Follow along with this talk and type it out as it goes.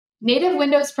Native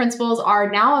Windows principles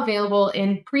are now available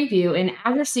in preview in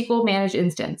Azure SQL Managed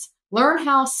Instance. Learn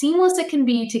how seamless it can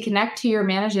be to connect to your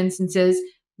managed instances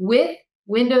with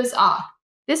Windows Auth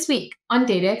this week on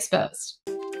Data Exposed.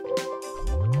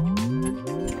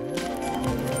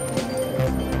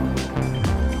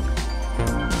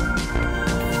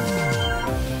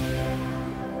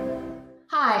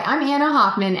 Hi, I'm Anna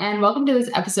Hoffman, and welcome to this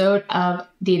episode of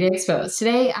Data Exposed.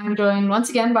 Today, I'm joined once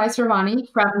again by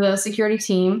Sravani from the security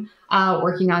team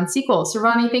working on SQL.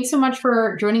 Sravani, thanks so much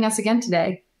for joining us again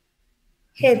today.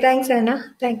 Hey, thanks,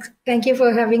 Anna. Thank you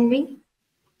for having me.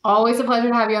 Always a pleasure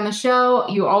to have you on the show.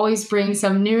 You always bring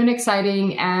some new and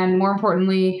exciting and, more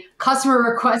importantly,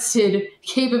 customer-requested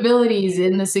capabilities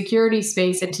in the security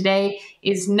space, and today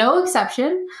is no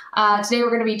exception. Today we're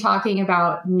going to be talking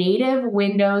about native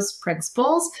Windows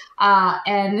principles,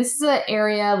 and this is an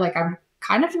area I'm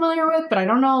kind of familiar with, but I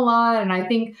don't know a lot, and I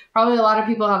think probably a lot of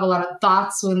people have a lot of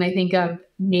thoughts when they think of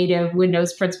native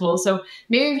Windows principles. So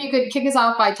maybe if you could kick us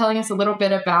off by telling us a little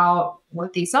bit about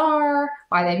what these are,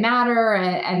 why they matter,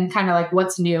 and kind of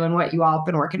what's new and what you all have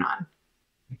been working on.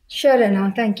 Sure,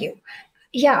 Anna. Thank you.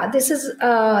 Yeah, this is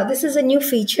a new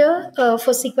feature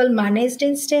for SQL Managed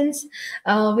Instance,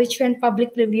 which went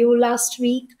public preview last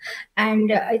week.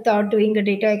 And I thought doing a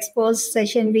data expose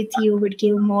session with you would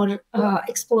give more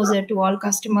exposure to all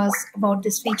customers about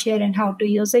this feature and how to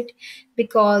use it,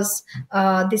 because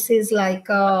this is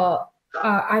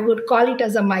I would call it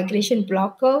as a migration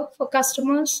blocker for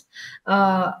customers.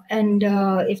 And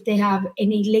if they have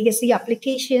any legacy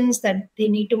applications that they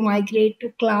need to migrate to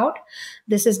cloud,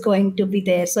 this is going to be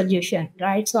their solution,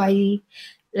 right? So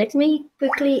let me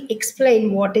quickly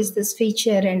explain what is this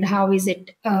feature and how is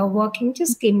it working.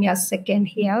 Just give me a second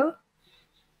here.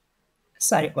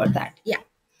 Sorry about that. Yeah.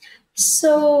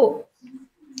 So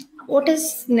what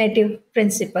is native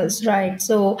principles, right?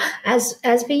 So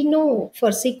as we know, for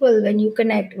SQL, when you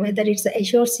connect, whether it's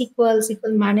Azure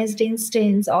SQL Managed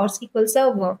Instance, or SQL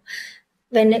Server,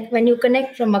 when you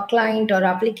connect from a client or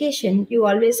application, you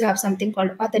always have something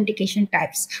called authentication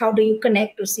types. How do you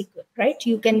connect to SQL, right?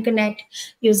 You can connect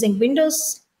using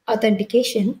Windows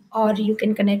authentication, or you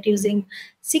can connect using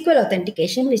SQL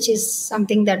authentication, which is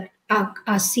something that our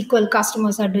SQL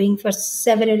customers are doing for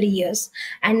several years.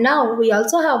 And now we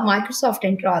also have Microsoft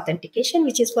Entra authentication,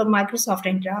 which is for Microsoft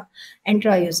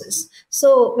Entra users.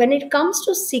 So when it comes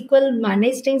to SQL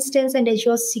Managed Instance and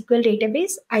Azure SQL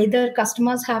database, either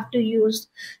customers have to use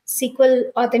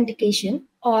SQL authentication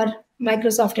or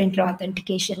Microsoft Entra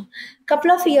authentication. A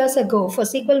couple of years ago, for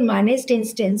SQL Managed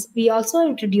Instance, we also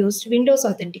introduced Windows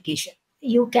authentication.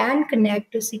 You can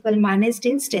connect to SQL Managed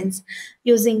Instance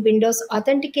using Windows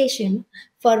authentication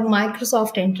for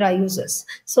Microsoft Entra users.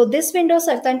 So this Windows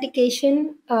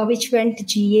authentication, which went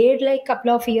GA a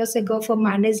couple of years ago for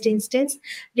Managed Instance,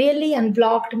 really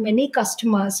unblocked many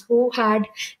customers who had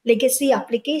legacy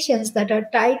applications that are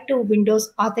tied to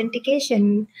Windows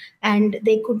authentication, and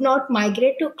they could not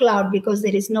migrate to cloud because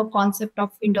there is no concept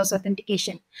of Windows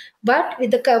authentication. But with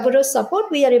the Kerberos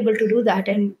support, we are able to do that.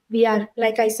 And we are,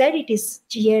 like I said, it is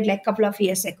GA a couple of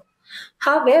years ago.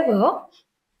 However,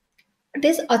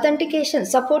 this authentication,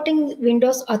 supporting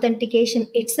Windows authentication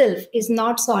itself, is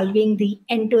not solving the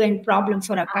end-to-end problem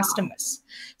for our customers.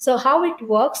 So how it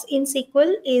works in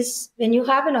SQL is, when you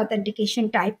have an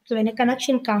authentication type, so when a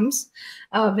connection comes,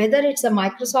 whether it's a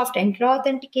Microsoft Entra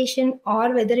authentication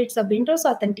or whether it's a Windows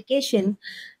authentication,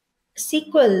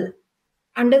 SQL,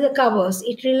 under the covers,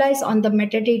 it relies on the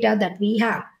metadata that we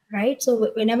have, right?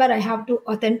 So whenever I have to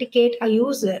authenticate a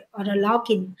user or a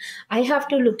login, I have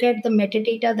to look at the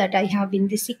metadata that I have in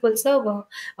the SQL Server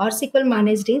or SQL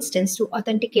Managed Instance to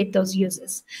authenticate those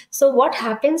users. So what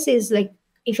happens is,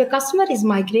 if a customer is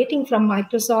migrating from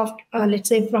Microsoft, let's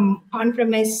say from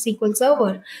on-premise SQL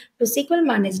Server to SQL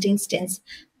Managed Instance,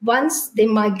 once they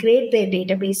migrate their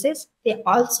databases, they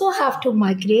also have to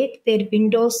migrate their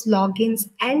Windows logins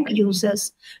and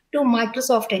users to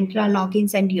Microsoft Entra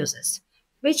logins and users,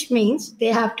 which means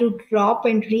they have to drop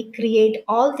and recreate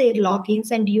all their logins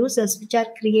and users which are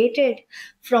created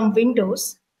from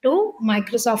Windows to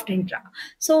Microsoft Entra.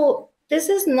 So this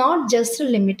is not just a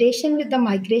limitation with the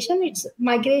migration. It's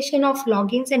migration of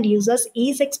logins and users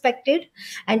is expected,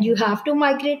 and you have to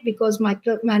migrate because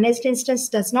Managed Instance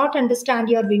does not understand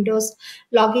your Windows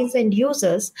logins and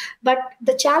users. But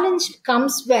the challenge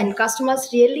comes when customers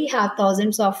really have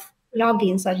thousands of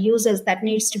logins or users that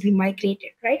needs to be migrated,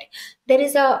 right? There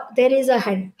is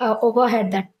a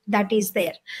overhead that is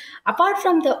there. Apart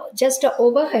from just the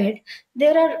overhead,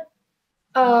 there are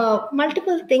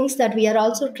multiple things that we are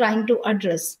also trying to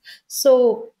address.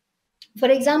 So For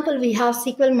example, we have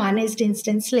SQL Managed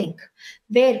Instance link,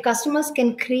 where customers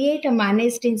can create a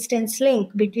managed instance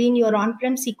link between your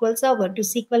on-prem SQL Server to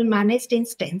SQL Managed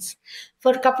Instance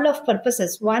for a couple of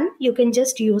purposes. One, you can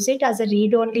just use it as a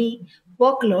read-only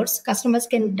workloads. Customers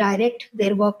can direct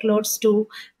their workloads to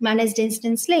Managed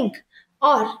Instance link,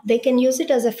 or they can use it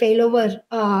as a failover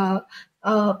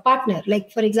partner.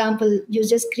 Like, for example, you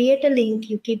just create a link,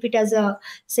 you keep it as a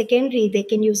secondary, they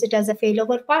can use it as a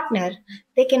failover partner.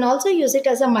 They can also use it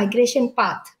as a migration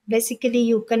path. Basically,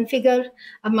 you configure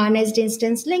a managed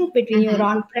instance link between your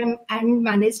on-prem and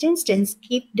managed instance,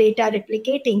 keep data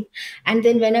replicating, and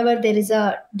then whenever there is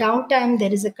a downtime,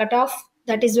 there is a cutoff,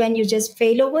 that is when you just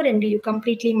fail over and you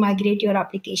completely migrate your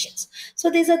applications. So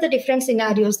these are the different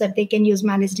scenarios that they can use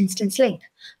managed instance link.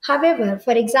 However,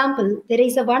 for example, there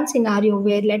is a one scenario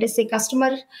where, let us say,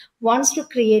 customer wants to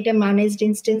create a managed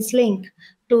instance link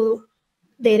to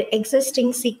their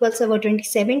existing SQL Server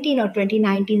 2017 or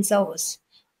 2019 servers.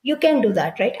 You can do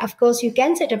that, right? Of course, you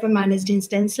can set up a managed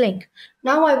instance link.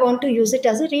 Now I want to use it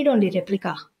as a read-only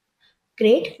replica.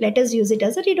 Great, let us use it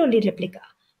as a read-only replica.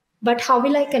 But how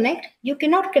will I connect? You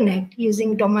cannot connect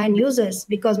using domain users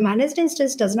because managed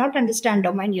instance does not understand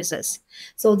domain users.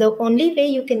 So the only way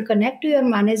you can connect to your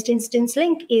managed instance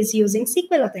link is using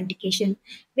SQL authentication,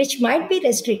 which might be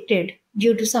restricted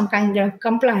due to some kind of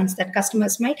compliance that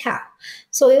customers might have.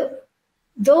 So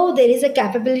though there is a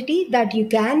capability that you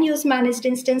can use managed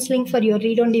instance link for your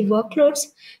read-only workloads,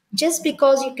 just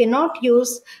because you cannot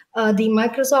use the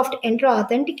Microsoft Entra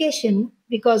authentication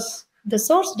because the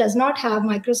source does not have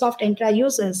Microsoft Entra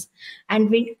users, and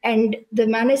the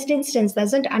managed instance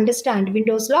doesn't understand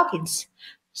Windows logins.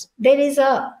 That is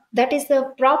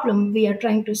the problem we are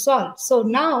trying to solve. So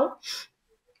now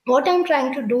what I'm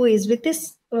trying to do is, with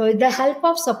this, the help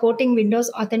of supporting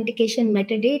Windows authentication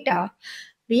metadata,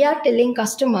 we are telling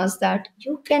customers that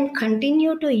you can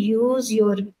continue to use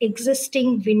your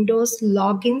existing Windows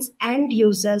logins and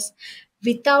users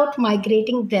without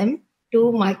migrating them to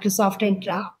Microsoft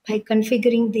Entra by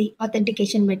configuring the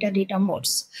authentication metadata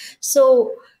modes.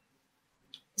 So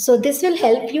this will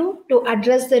help you to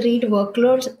address the read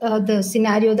workloads, the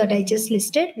scenario that I just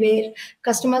listed, where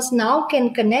customers now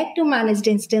can connect to managed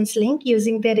instance link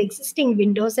using their existing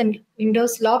Windows and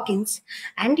Windows logins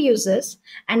and users,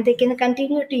 and they can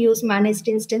continue to use managed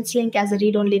instance link as a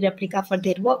read-only replica for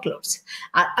their workloads.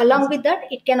 Along with that,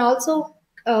 it can also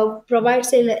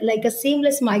provides like a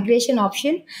seamless migration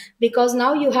option, because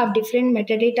now you have different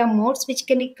metadata modes which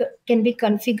can be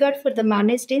configured for the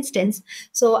managed instance.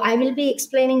 So I will be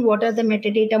explaining what are the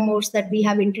metadata modes that we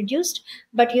have introduced,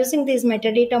 but using these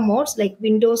metadata modes like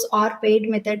Windows or paid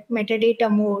metadata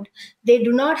mode, they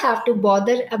do not have to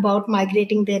bother about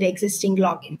migrating their existing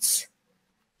logins.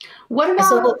 What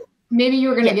about, maybe you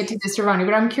were going to get to this, Giovanni,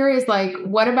 but I'm curious, like,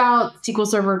 what about SQL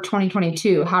Server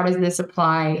 2022? How does this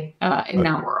apply in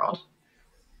that world?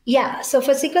 Yeah, so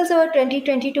for SQL Server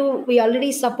 2022, we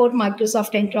already support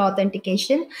Microsoft Entra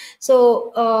authentication.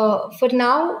 So for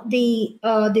now,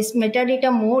 this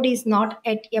metadata mode is not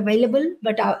yet available,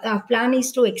 but our plan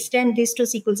is to extend this to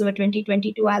SQL Server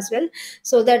 2022 as well,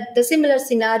 so that the similar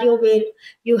scenario where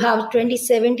you have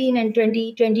 2017 and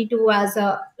 2022 as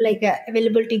a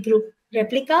availability group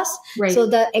replicas. Right. So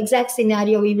the exact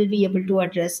scenario we will be able to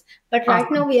address. But right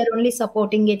now we are only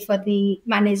supporting it for the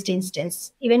managed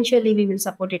instance. Eventually we will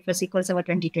support it for SQL Server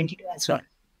 2022 as well.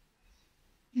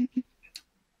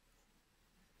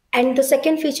 And the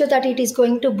second feature that it is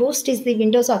going to boost is the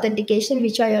Windows authentication,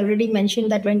 which I already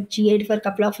mentioned that went GA for a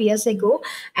couple of years ago.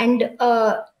 And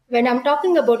when I'm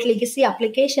talking about legacy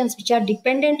applications which are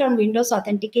dependent on Windows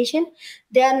authentication,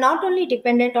 they are not only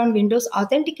dependent on Windows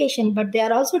authentication, but they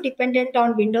are also dependent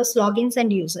on Windows logins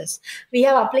and users. We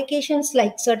have applications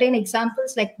like certain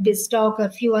examples like BizTalk or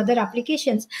a few other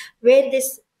applications where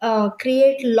this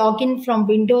create login from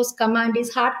Windows command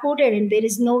is hard coded, and there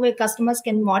is no way customers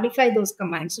can modify those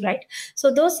commands, right? So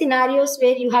those scenarios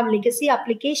where you have legacy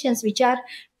applications which are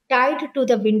tied to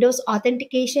the Windows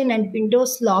authentication and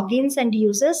Windows logins and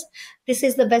users, this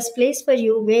is the best place for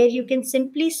you, where you can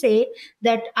simply say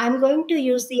that I'm going to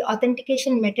use the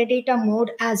authentication metadata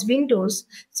mode as Windows,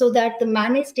 so that the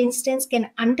managed instance can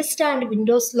understand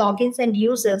Windows logins and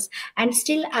users and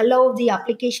still allow the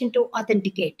application to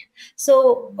authenticate.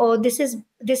 So this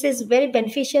is very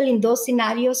beneficial in those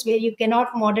scenarios where you cannot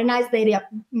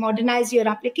modernize your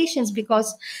applications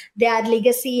because they are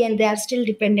legacy and they are still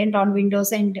dependent on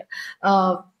Windows and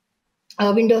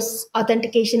Windows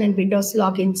authentication and Windows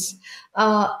logins.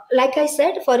 Like I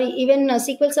said, for even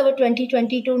SQL Server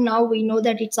 2022, now we know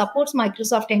that it supports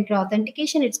Microsoft Entra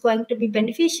authentication. It's going to be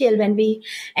beneficial when we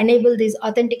enable these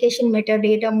authentication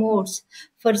metadata modes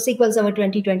for SQL Server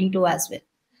 2022 as well.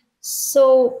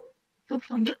 So,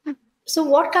 so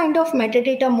what kind of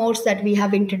metadata modes that we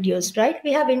have introduced, right?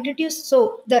 We have introduced,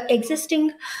 so the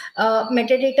existing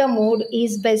metadata mode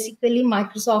is basically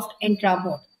Microsoft Entra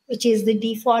mode, which is the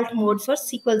default mode for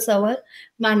SQL Server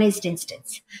Managed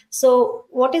Instance. So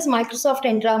what is Microsoft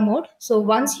Entra mode? So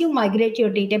once you migrate your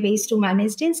database to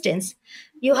Managed Instance,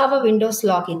 you have a Windows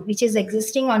login, which is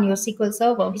existing on your SQL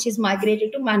Server, which is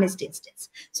migrated to Managed Instance.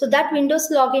 So that Windows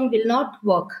login will not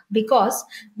work because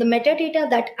the metadata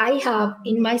that I have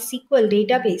in my SQL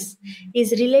database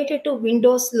is related to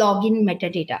Windows login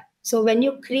metadata. So when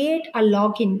you create a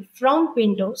login from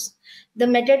Windows, the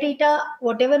metadata,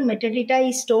 whatever metadata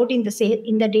is stored in the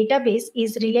database,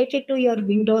 is related to your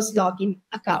Windows login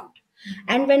account.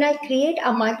 And when I create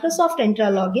a Microsoft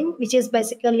Entra login, which is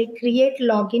basically create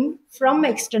login from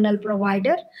external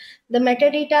provider, the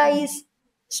metadata is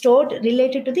stored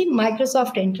related to the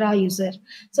Microsoft Entra user.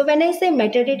 So when I say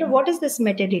metadata, what is this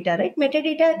metadata, right?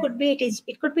 Metadata could be,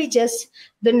 it could be just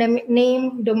the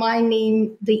name, domain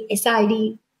name, the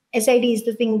SID. SID is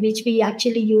the thing which we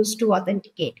actually use to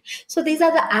authenticate. So these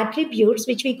are the attributes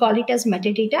which we call it as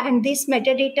metadata, and this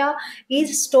metadata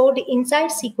is stored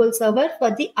inside SQL Server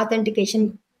for the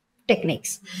authentication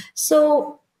techniques.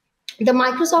 So the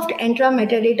Microsoft Entra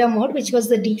metadata mode, which was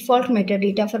the default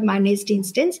metadata for managed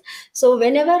instance. So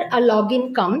whenever a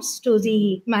login comes to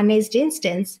the managed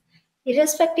instance,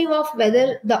 irrespective of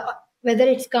whether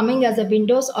it's coming as a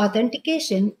Windows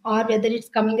authentication or whether it's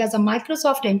coming as a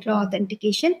Microsoft Entra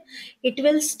authentication, it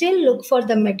will still look for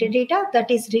the metadata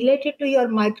that is related to your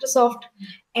Microsoft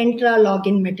Entra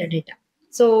login metadata.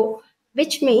 So,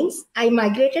 which means I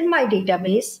migrated my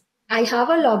database. I have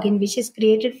a login which is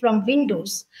created from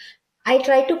Windows. I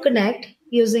try to connect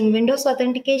using Windows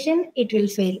authentication, it will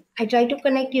fail. I try to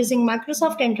connect using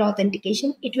Microsoft Entra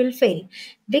authentication, it will fail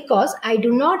because I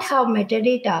do not have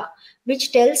metadata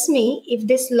which tells me if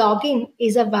this login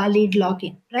is a valid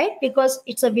login, right? Because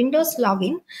it's a Windows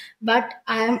login, but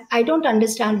I don't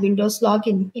understand Windows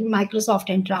login in Microsoft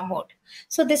Entra mode.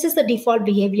 So this is the default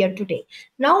behavior today.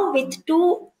 Now with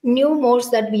two new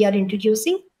modes that we are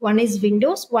introducing, one is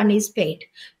Windows, one is paid.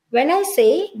 When I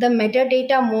say the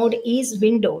metadata mode is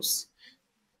Windows,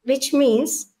 which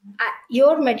means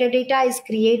your metadata is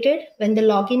created when the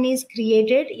login is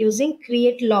created using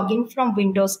create login from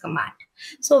Windows command.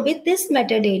 So with this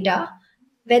metadata,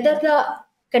 whether the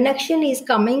connection is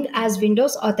coming as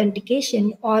Windows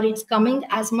authentication or it's coming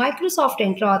as Microsoft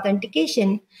Entra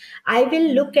authentication, I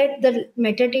will look at the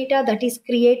metadata that is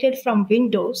created from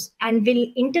Windows and will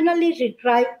internally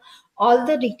retrieve all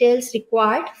the details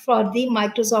required for the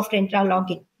Microsoft Entra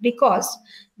login because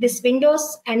this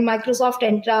Windows and Microsoft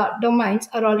Entra domains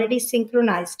are already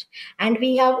synchronized and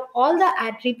we have all the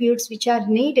attributes which are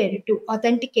needed to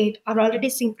authenticate are already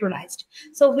synchronized.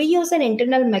 So we use an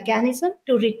internal mechanism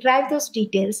to retrieve those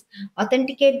details,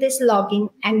 authenticate this login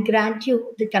and grant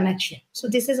you the connection. So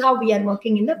this is how we are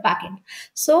working in the backend.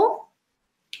 So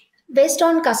based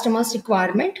on customers'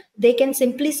 requirement, they can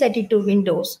simply set it to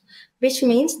Windows, which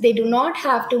means they do not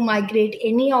have to migrate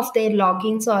any of their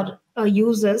logins or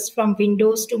users from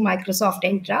Windows to Microsoft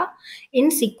Entra in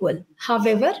SQL.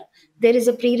 However, there is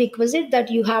a prerequisite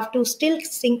that you have to still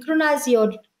synchronize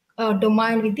your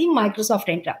domain with the Microsoft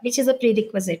Entra, which is a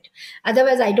prerequisite.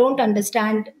 Otherwise, I don't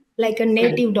understand like a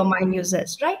native domain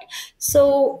users, right?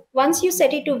 So once you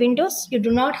set it to Windows, you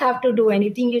do not have to do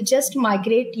anything. You just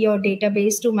migrate your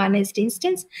database to managed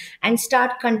instance and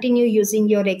continue using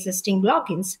your existing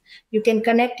logins. You can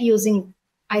connect using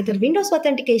either Windows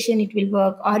authentication, it will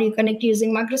work, or you connect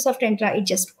using Microsoft Entra, it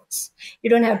just works. You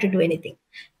don't have to do anything.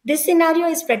 This scenario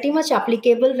is pretty much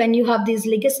applicable when you have these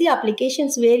legacy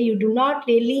applications where you do not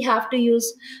really have to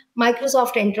use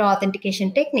Microsoft Entra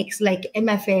authentication techniques like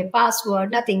MFA,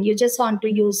 password, nothing. You just want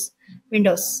to use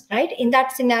Windows, right? In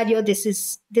that scenario, this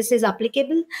is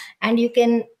applicable, and you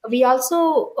can. We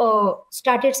also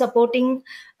started supporting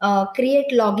create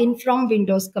login from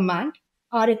Windows command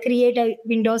or create a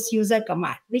Windows user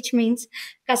command, which means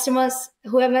customers,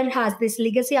 whoever has this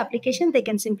legacy application, they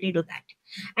can simply do that.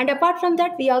 And apart from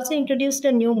that, we also introduced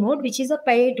a new mode, which is a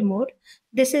paid mode.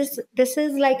 This is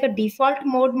like a default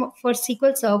mode for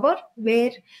SQL Server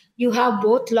where you have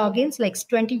both logins. Like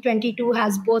 2022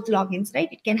 has both logins, right?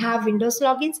 It can have Windows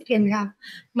logins, it can have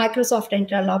Microsoft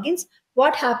Entra logins.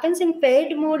 What happens in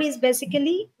paired mode is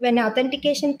basically when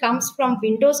authentication comes from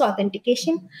Windows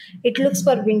authentication, it looks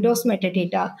for Windows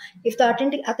metadata. If the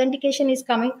authentication is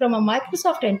coming from a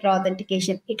Microsoft Entra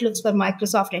authentication, it looks for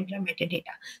Microsoft Entra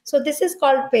metadata. So this is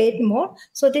called paired mode.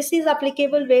 So this is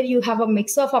applicable where you have a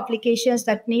mix of applications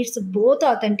that needs both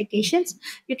authentications.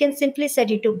 You can simply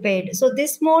set it to paired. So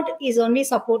this mode is only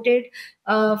supported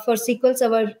for SQL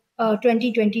Server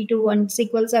 2022 and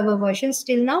SQL Server versions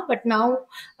till now, but now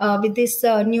with this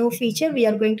new feature, we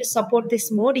are going to support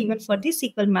this mode even for the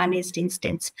SQL Managed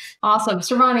Instance. Awesome.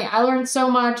 Sravani, I learned so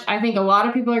much. I think a lot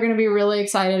of people are going to be really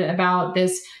excited about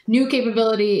this new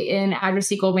capability in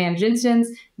Azure SQL Managed Instance,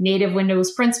 native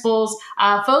Windows principles.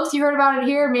 Folks, you heard about it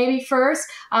here, maybe first.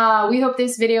 We hope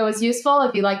this video is useful.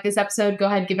 If you like this episode, go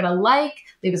ahead, give it a like,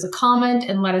 leave us a comment,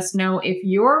 and let us know if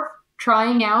you're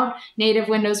trying out native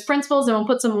Windows principles, and we'll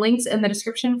put some links in the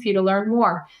description for you to learn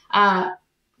more.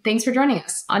 Thanks for joining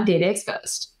us on Data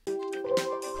Exposed.